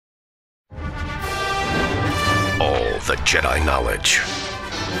the Jedi knowledge,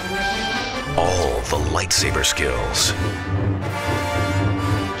 all the lightsaber skills,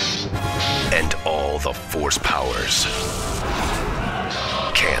 and all the Force powers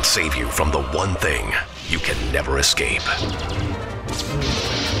can't save you from the one thing you can never escape.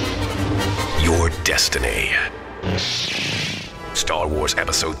 Your destiny. Star Wars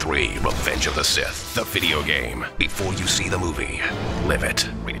Episode 3, Revenge of the Sith, the video game. Before you see the movie, live it.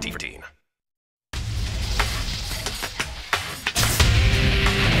 Rated T for Teen.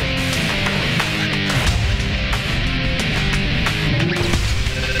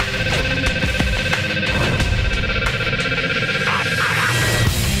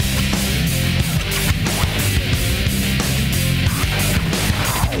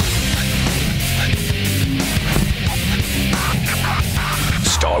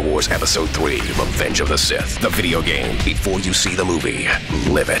 Star Wars Episode 3, Revenge of the Sith, the video game. Before you see the movie,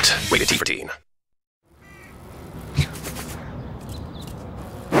 live it. Rated T for Teen.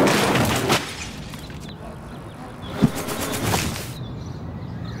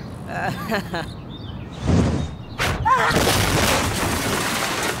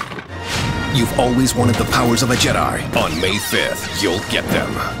 You've always wanted the powers of a Jedi. On May 5th, you'll get them.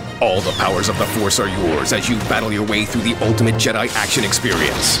 All the powers of the Force are yours as you battle your way through the ultimate Jedi action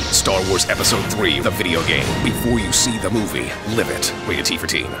experience. Star Wars Episode 3, the video game. Before you see the movie, live it. Rated T for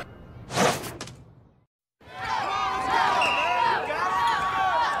Teen.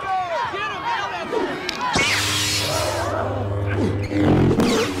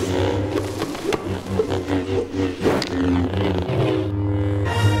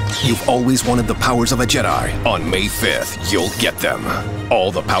 You've always wanted the powers of a Jedi. On May 5th, you'll get them.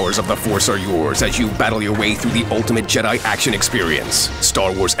 All the powers of the Force are yours as you battle your way through the ultimate Jedi action experience.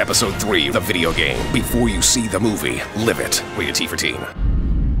 Star Wars Episode 3, the video game. Before you see the movie, live it. Rated T for Teen.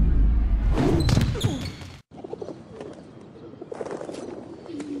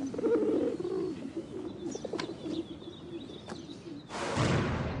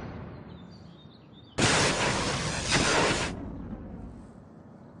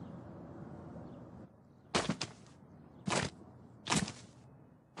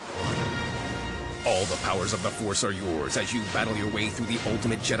 All the powers of the Force are yours as you battle your way through the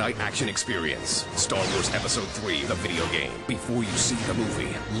ultimate Jedi action experience. Star Wars Episode 3, the video game. Before you see the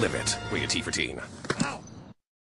movie, live it. Rated T for Teen.